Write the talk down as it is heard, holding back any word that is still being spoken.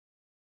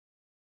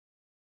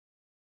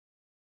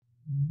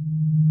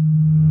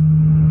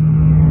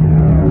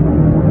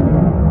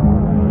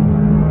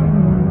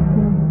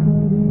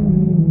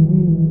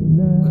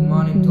Good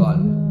morning to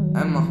all.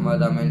 I'm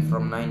Muhamed Aman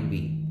from 9B.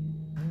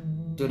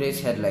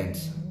 Today's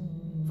headlines.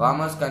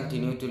 Farmers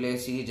continue to lay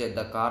siege at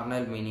the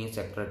Karnal Mini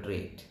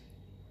Secretariat.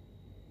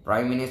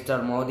 Prime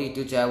Minister Modi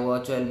to chair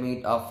virtual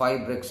meet of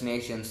 5 BRICS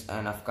nations,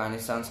 and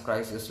Afghanistan's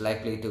crisis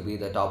likely to be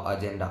the top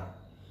agenda.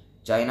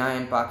 China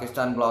and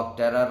Pakistan block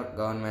terror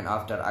government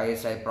after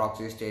ISI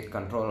proxies take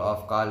control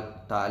of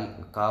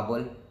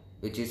Kabul,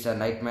 which is a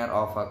nightmare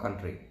of a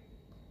country.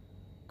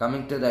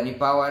 Coming to the Nipah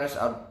virus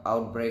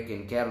outbreak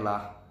in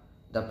Kerala,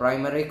 the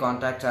primary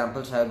contact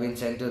samples have been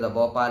sent to the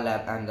Bhopal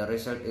lab and the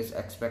result is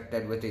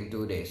expected within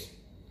 2 days.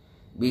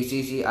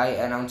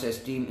 BCCI announces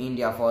Team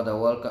India for the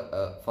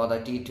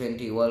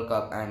T20 World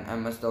Cup and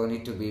MS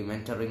Dhoni to be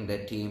mentoring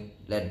the team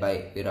led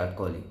by Virat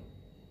Kohli.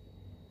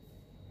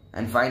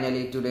 And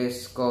finally,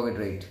 today's COVID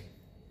rate.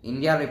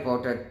 India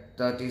reported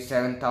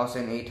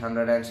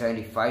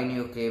 37,875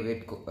 new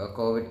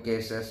COVID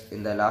cases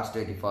in the last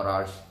 24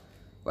 hours,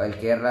 while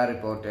Kerala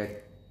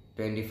reported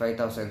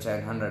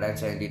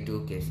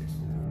 25,772 cases.